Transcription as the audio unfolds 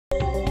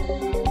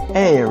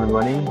Hey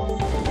everybody,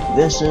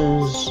 this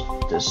is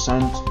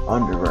Descent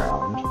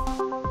Underground,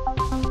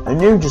 a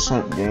new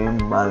Descent game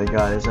by the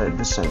guys at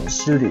Descent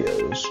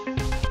Studios,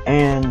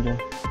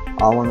 and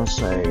I want to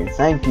say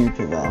thank you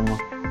to them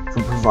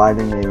for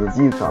providing a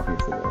review copy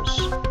for this.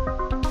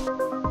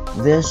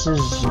 This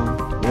is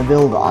the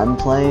build I'm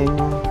playing,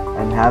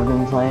 and have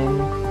been playing,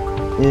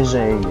 is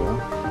a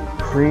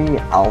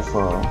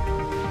pre-alpha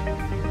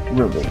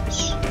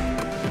release.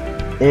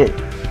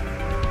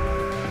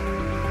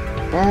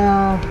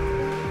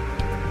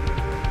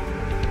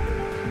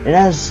 It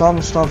has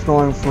some stuff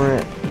going for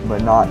it,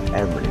 but not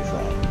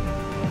everything.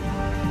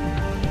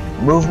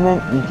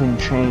 Movement, you can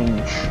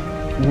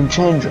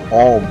change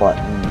all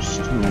buttons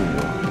to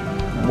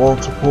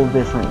multiple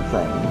different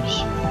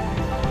things,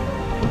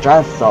 which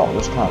I thought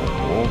was kind of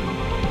cool.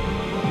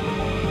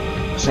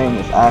 Same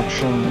with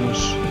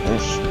actions,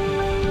 there's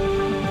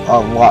a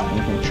lot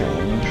you can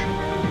change.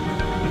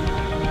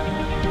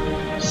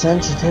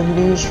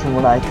 Sensitivities, from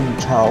what I can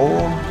tell,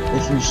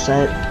 if you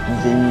set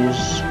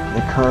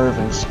the curve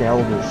and scale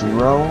to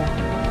 0,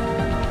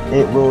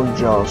 it will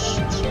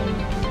just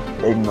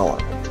ignore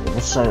it. It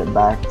will set it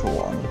back to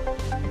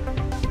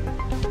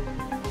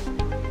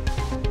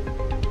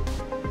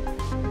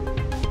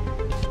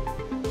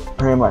 1.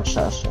 Pretty much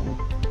testing.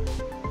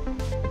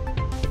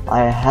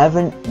 I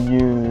haven't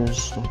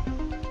used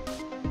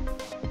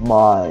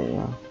my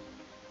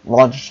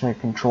Logitech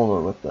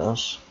controller with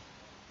this,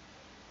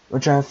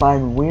 which I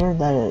find weird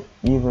that it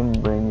even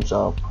brings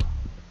up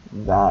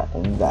that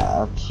and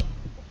that.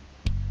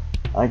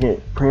 Like,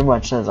 it pretty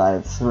much says I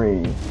have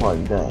 3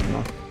 plugged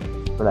in,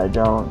 but I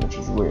don't, which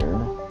is weird.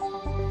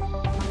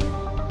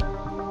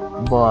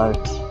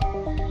 But,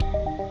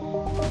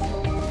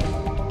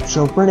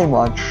 so pretty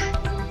much,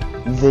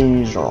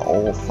 these are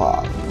all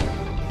fine.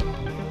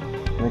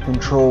 The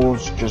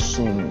controls just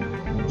seem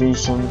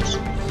decent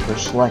for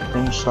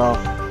selecting stuff,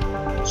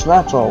 so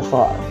that's all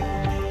fine.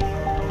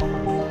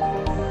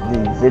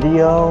 The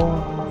video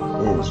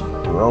is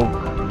broke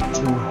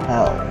to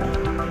hell.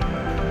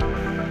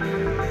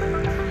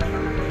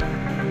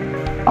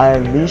 I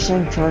have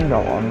VSync turned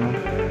on,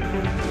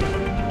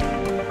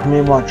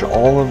 pretty much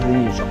all of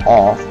these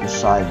off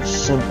besides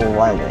simple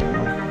lighting.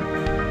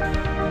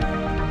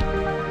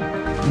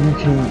 You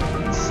can,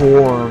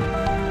 for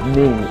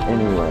me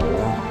anyway,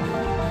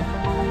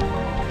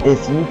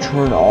 if you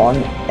turn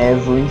on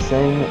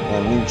everything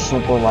and leave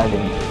simple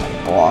lighting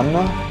on,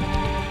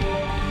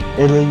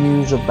 it'll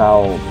use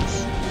about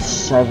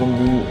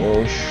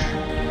 70-ish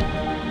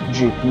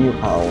GPU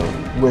power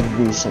with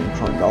VSync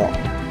turned on.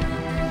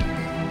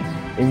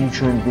 If you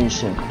turn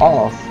VSync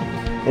off,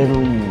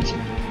 it'll use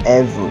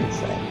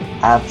everything,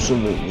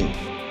 absolutely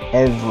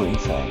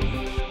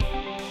everything.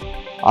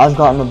 I've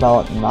gotten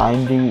about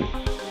 90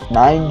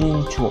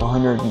 to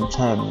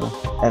 110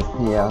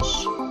 FPS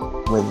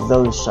with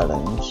those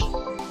settings.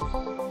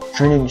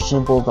 Turning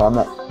simple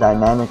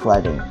dynamic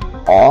lighting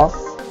off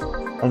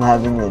and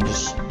having it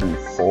just be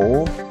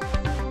full,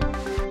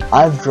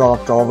 I've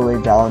dropped all the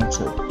way down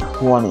to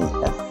 20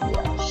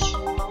 FPS.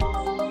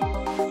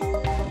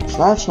 So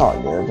that's not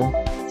good.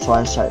 So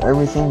I set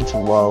everything to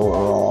low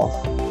or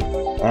off,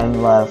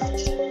 and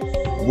left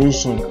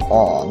VSync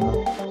on,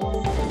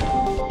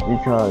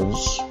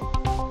 because,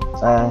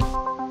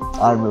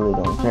 I really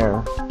don't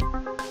care.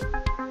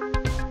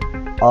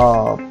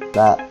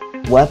 That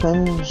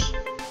weapons,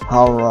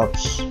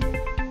 power-ups,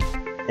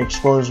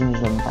 explosions,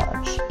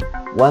 impacts.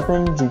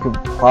 Weapons you could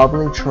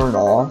probably turn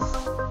off,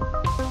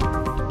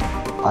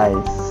 I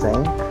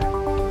think,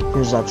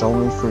 because that's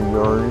only for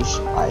yours,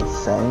 I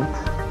think.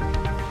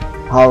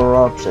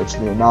 Power-ups, it's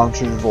the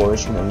announcer's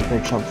voice whenever you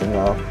pick something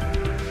up.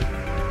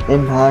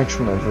 Impacts,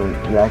 whenever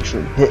you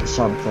actually hit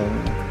something.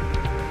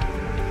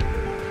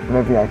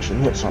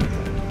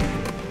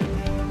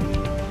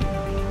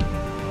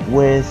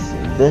 With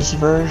this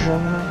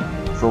version,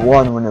 for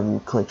one, whenever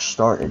you click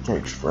start, it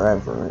takes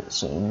forever, it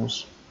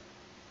seems.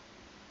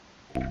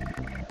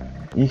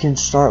 You can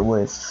start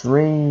with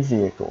 3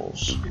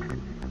 vehicles.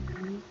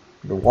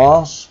 The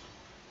Wasp,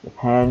 the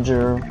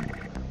Panzer,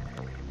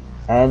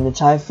 and the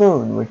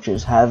Typhoon, which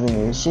is having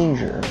a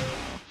seizure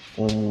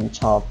in the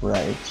top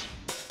right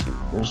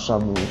for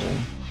some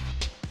reason.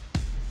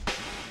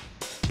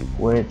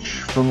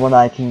 Which, from what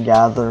I can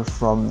gather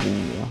from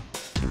the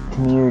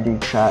community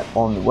chat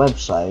on the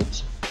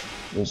website,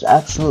 is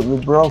absolutely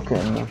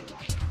broken,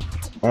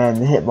 and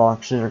the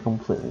hitboxes are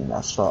completely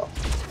messed up.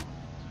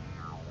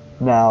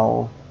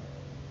 Now,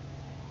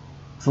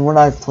 from what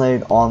I've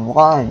played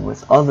online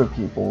with other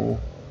people,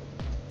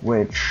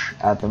 which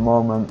at the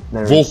moment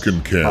there's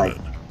Vulcan cannon, like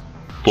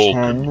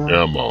Vulcan 10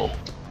 ammo,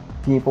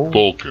 people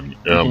Vulcan you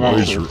can ammo,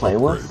 actually play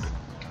with,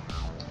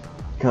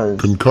 because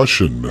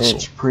concussion missile,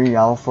 it's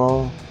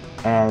pre-alpha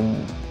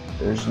and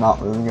there's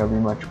not really gonna be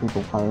much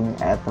people playing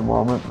at the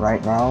moment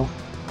right now.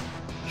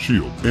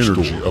 shield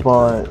energy upgrade.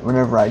 But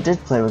whenever I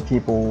did play with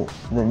people,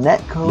 the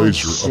netcode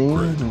Laser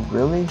seemed upgrade.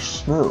 really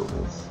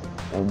smooth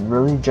and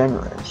really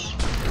generous.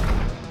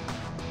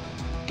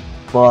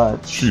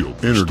 But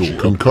shield energy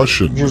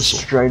concussion just missile,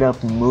 straight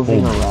up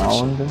moving Homing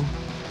around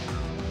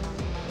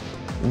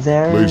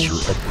There's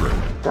Laser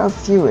upgrade. a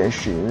few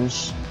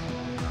issues.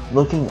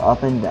 Looking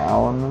up and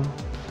down,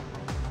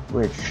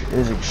 which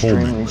is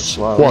extremely Homing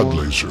slow. quad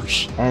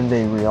lasers. And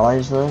they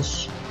realize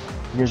this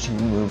because you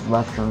move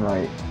left and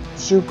right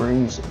super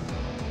easy.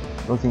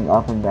 Looking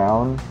up and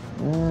down,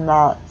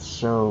 not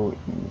so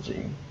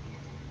easy.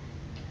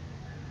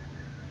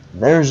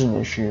 There's an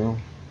issue.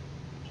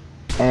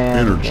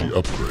 And Energy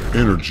upgrade.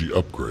 Energy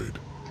upgrade.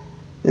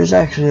 there's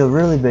actually a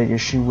really big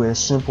issue with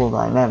simple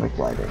dynamic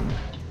lighting.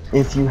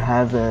 If you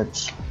have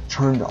it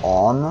turned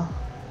on,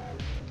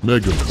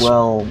 Mega missile.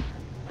 well,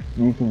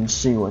 you can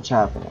see what's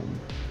happening.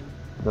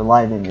 The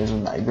lighting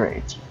isn't that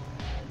great.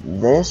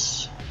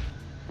 This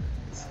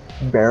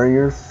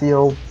barrier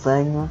field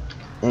thing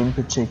in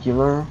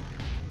particular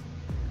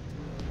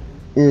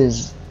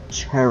is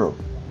terrible.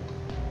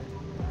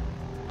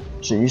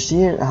 So you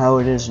see it how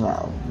it is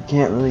now. You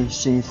can't really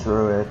see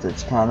through it.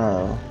 It's kind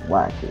of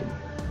wacky.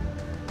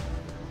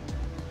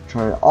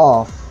 Turn it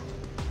off.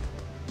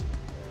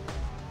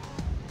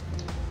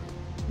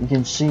 You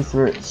can see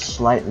through it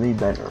slightly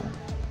better.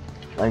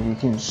 Like you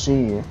can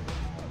see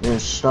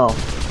there's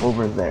stuff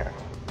over there.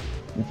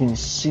 You can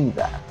see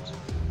that.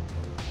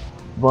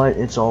 But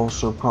it's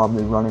also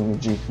probably running the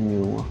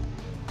GPU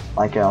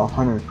like at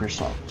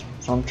 100%.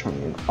 So I'm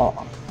turning it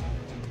off.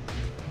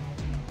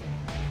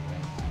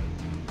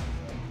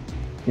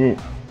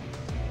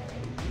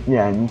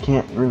 Yeah, and you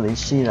can't really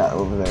see that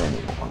over there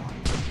anymore.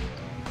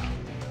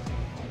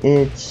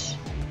 It's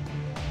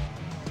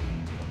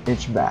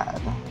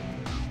bad.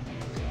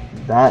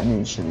 That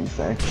needs to be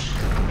fixed.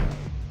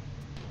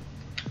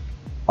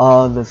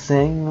 The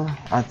thing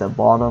at the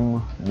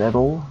bottom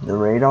middle, the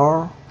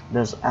radar,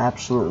 does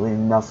absolutely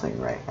nothing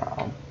right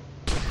now.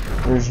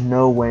 There's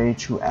no way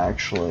to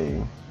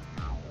actually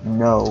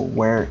know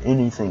where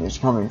anything is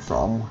coming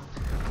from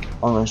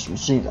unless you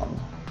see them.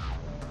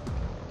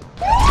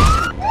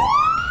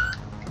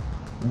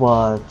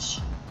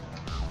 But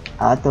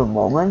at the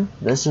moment,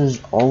 this is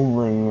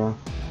only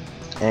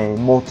a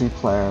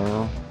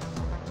multiplayer.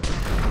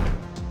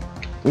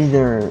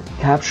 Either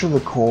capture the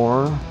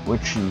core,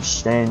 which you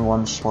stay in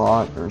one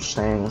spot or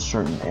stay in a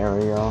certain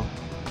area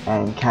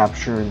and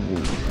capture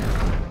the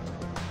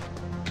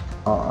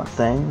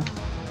thing,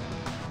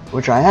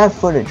 which I have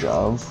footage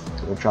of,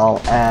 which I'll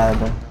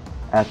add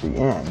at the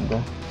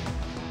end.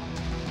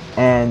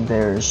 And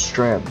there's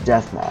straight up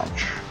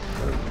deathmatch.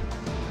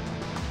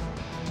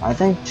 I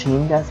think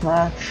team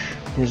deathmatch,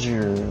 because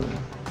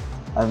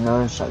I've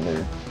noticed that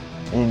they're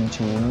in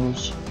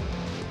teams,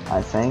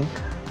 I think.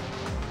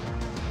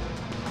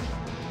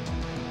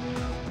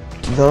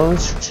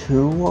 Those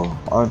two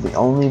are the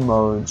only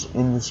modes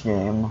in this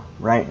game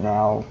right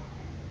now,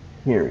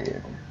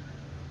 period.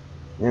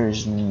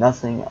 There's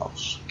nothing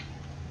else.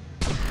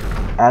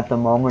 At the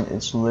moment,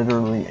 it's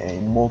literally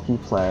a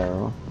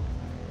multiplayer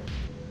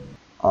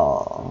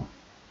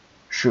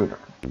shooter.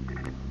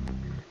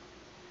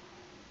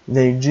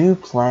 They do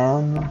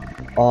plan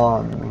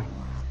on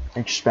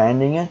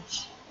expanding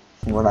it,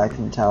 from what I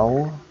can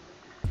tell,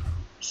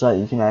 so that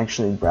you can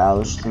actually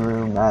browse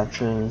through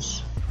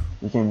matches.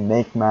 You can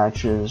make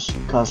matches,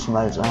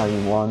 customize it how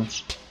you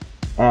want,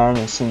 and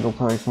a single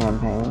player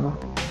campaign.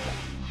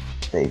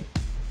 They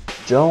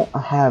don't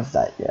have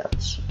that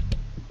yet.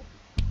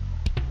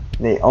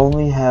 They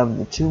only have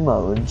the two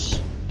modes,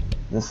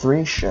 the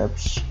 3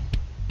 ships,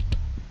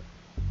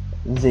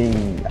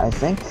 I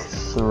think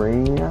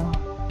 3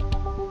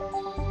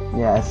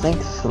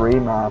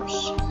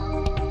 maps,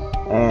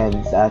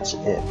 and that's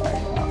it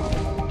right now.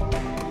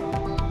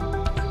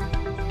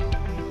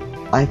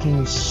 I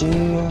can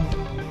see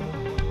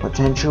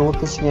potential with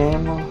this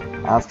game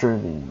after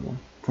the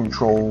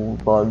control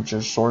bugs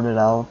are sorted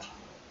out.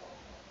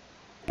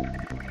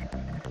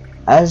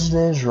 As it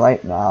is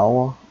right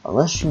now,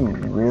 unless you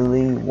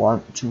really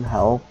want to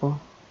help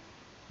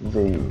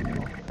the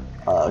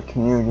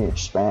community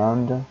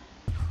expand,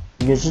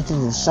 because it's a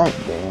Descent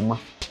game,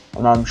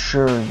 and I'm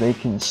sure they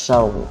can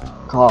sell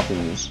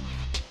copies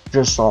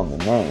just on the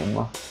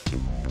name,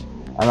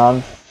 and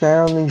I'm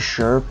fairly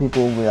sure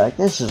people will be like,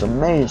 this is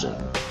amazing.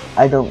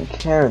 I don't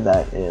care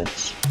that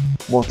it's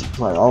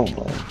multiplayer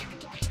only.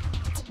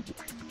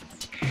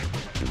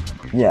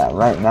 Yeah,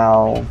 right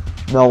now,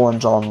 no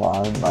one's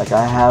online. Like,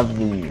 I have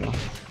the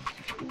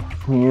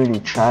community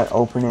chat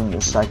open in the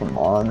second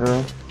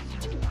monitor.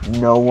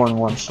 No one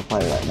wants to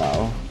play right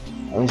now.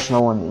 At least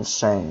no one is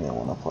saying they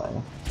want to play.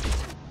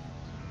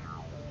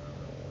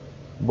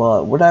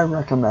 But would I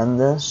recommend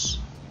this?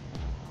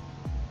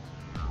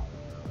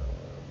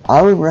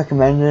 I would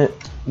recommend it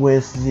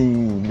with the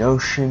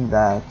notion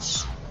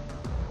that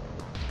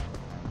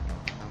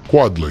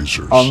Quad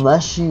lasers.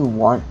 unless you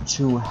want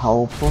to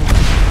help them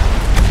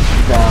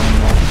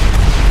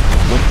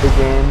with the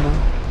game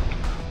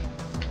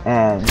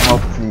and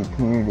help the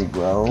community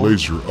grow,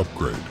 Laser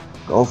upgrade.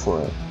 go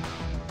for it.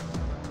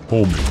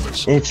 Homing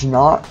missile. It's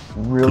not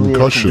really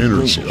Concussion a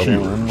complete energy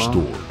game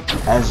restored.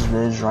 as it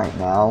is right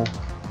now.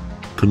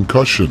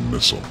 Concussion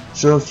missile.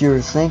 So if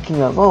you're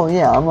thinking of, oh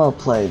yeah, I'm gonna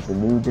play the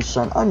new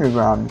Descent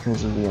Underground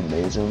because of the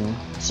amazing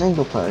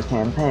single player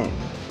campaign,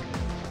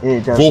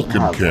 It doesn't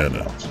Vulcan have one cannon.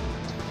 yet.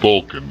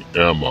 Vulcan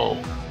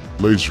ammo.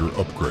 Laser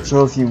upgrade.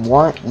 So if you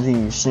want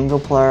the single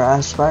player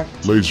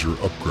aspect, Laser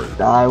upgrade.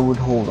 I would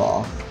hold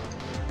off.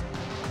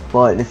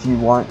 But if you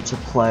want to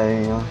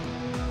play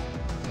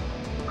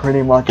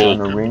pretty much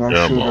Vulcan an arena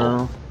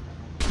ammo. shooter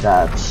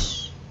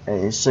that's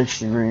a 6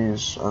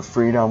 degrees of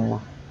freedom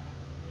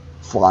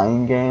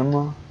flying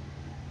game,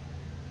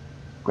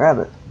 grab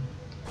it.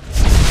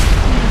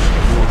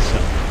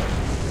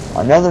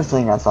 Another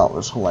thing I thought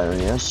was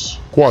hilarious,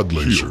 Quad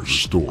laser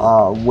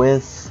restored.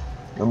 with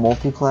the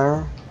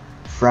multiplayer,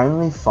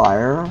 friendly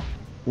fire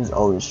is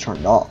always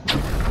turned on.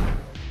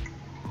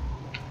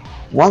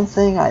 One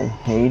thing I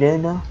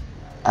hated,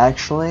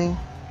 actually,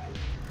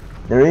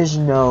 there is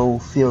no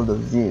field of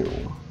view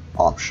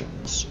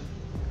options.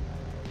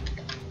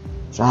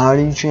 So how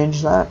do you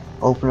change that?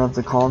 Open up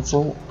the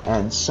console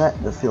and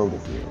set the field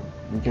of view,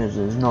 because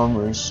it is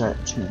normally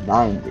set to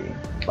 90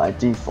 by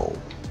default.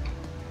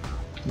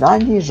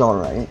 90 is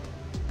alright.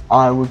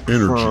 I would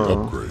prefer Energy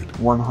upgrade.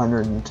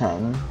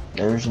 110.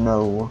 There's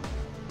no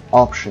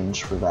options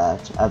for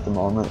that at the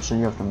moment, so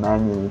you have to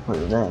manually put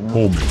it in.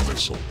 Homing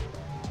missile.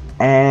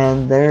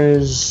 And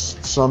there's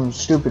some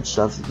stupid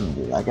stuff you can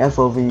do, like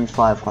FOV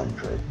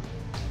 500.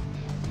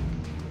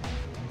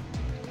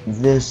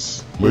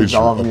 This Laser is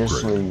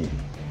obviously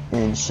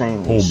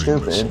insanely Homing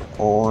stupid, missile.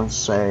 or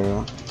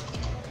say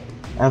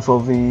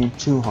FOV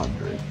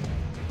 200.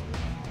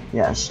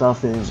 Yeah,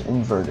 stuff is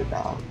inverted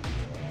now.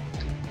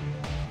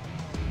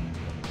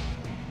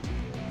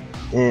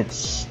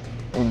 It's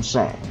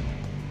insane.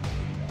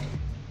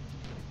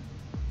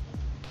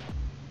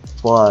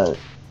 But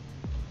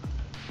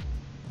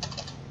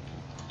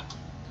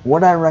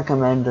would I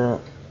recommend it?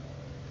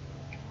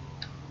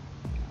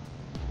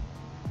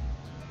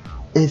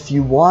 If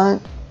you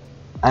want,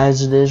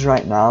 as it is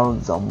right now,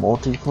 the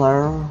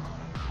multiplayer,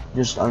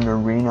 just an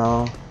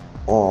arena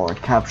or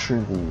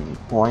capture the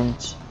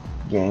point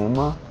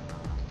game,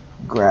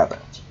 grab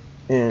it.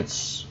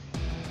 It's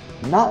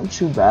not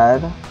too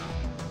bad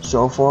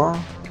so far,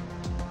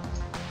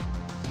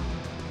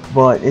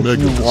 but if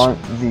you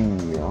want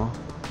the,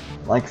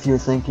 like if you're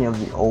thinking of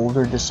the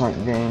older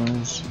Descent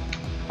games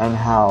and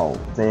how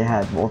they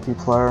had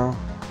multiplayer,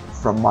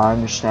 from my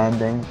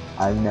understanding,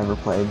 I've never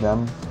played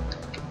them,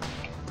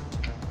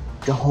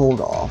 to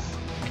hold off.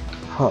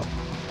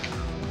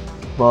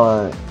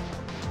 But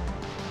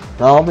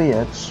that'll be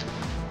it.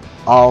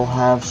 I'll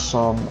have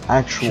some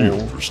actual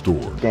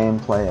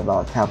gameplay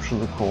about Capture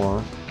the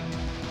Core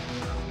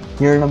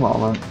here in a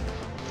moment,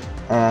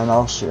 and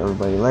I'll see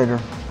everybody later.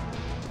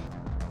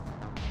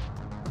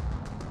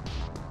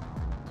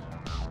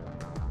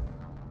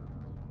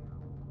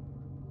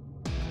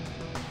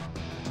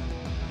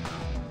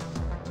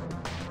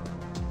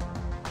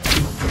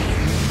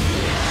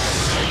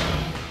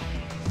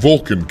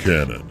 Vulcan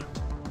cannon.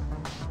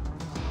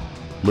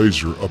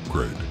 Laser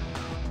upgrade.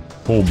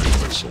 Homing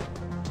missile.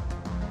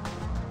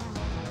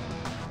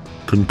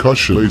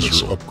 Concussion laser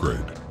missile.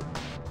 Upgrade.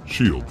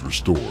 Shield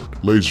restored.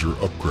 Laser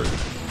upgrade.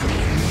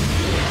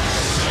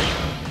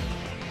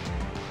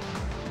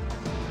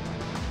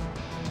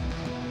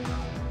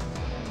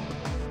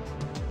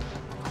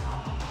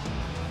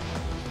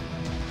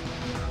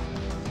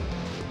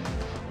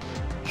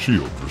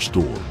 Shield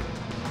restored.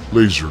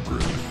 Laser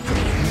grid.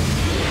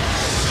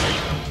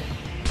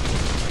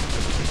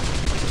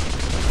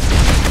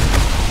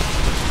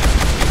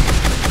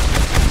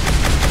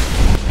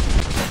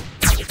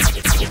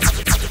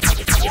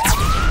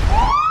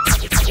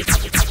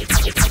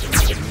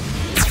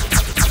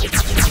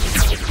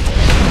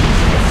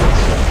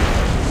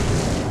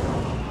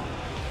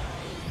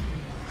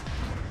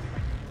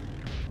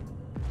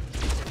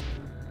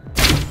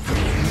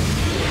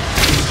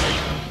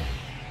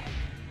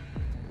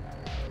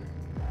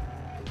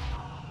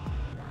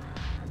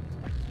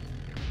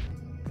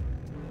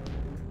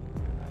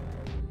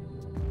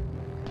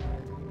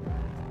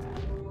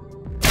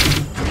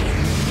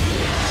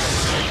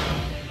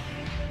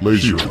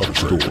 Laser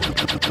upgrade.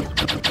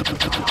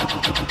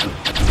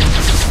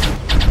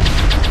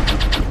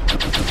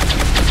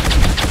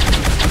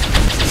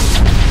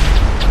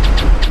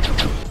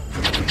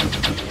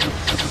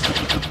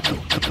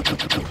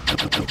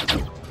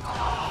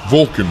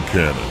 Vulcan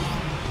cannon.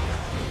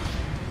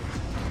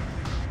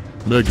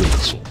 Mega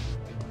missile.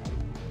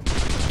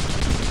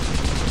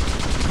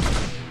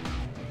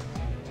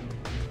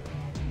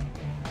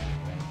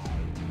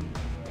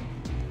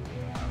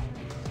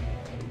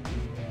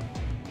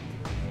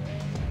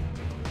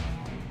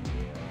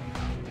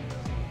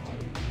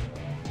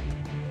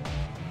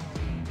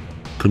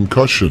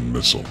 Concussion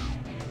missile.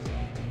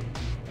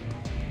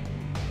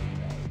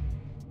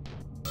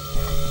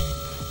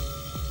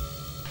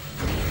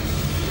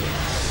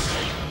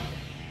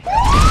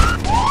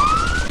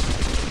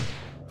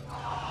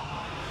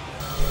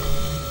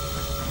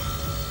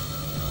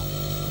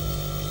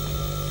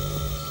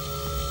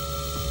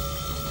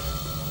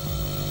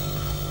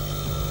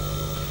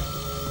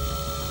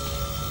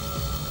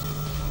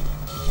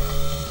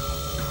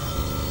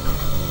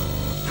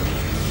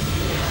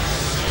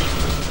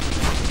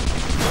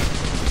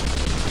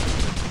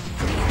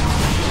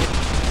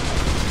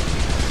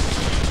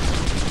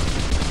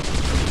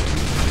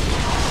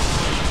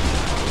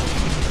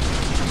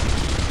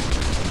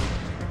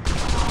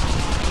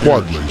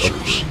 Quad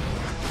lasers.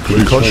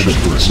 Concussion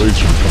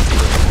laser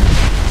upgrade.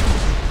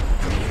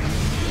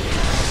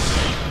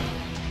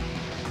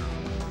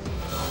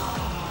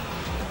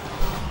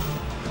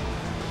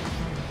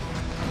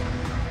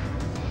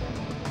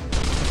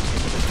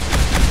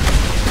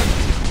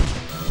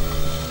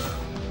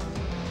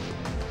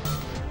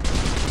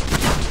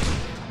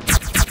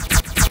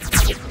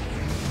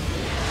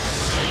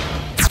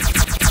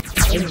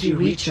 Energy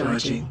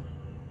recharging.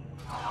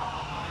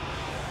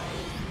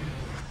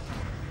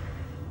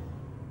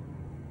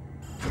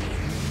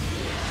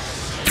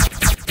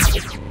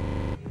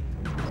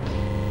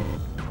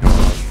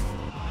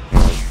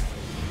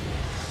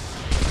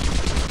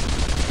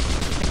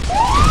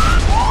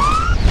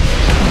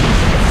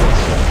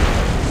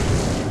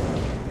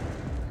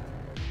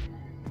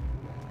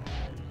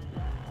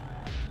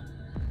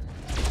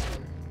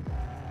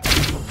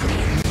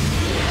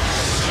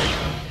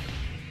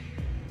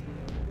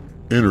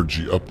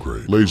 Energy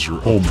upgrade. Laser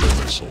homing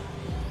missile.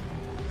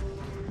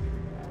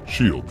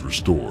 Shield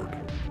restored.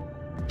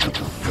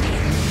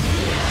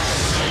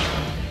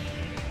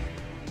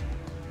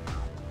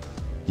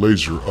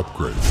 Laser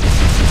upgrade.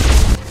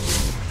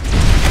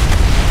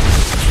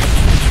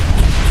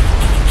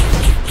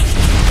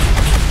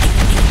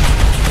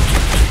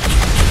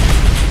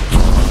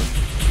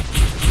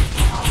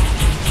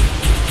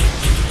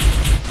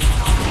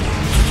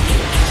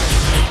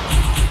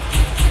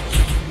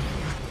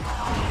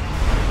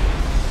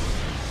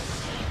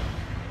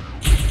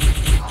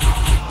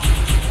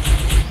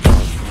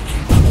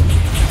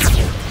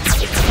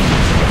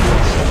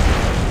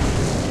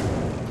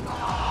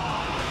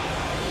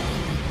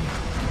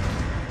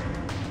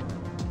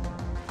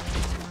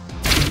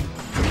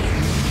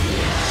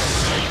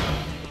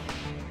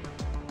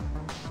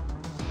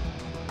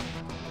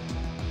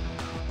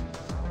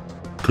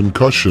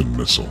 Concussion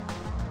missile.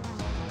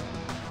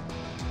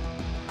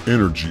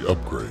 Energy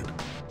upgrade.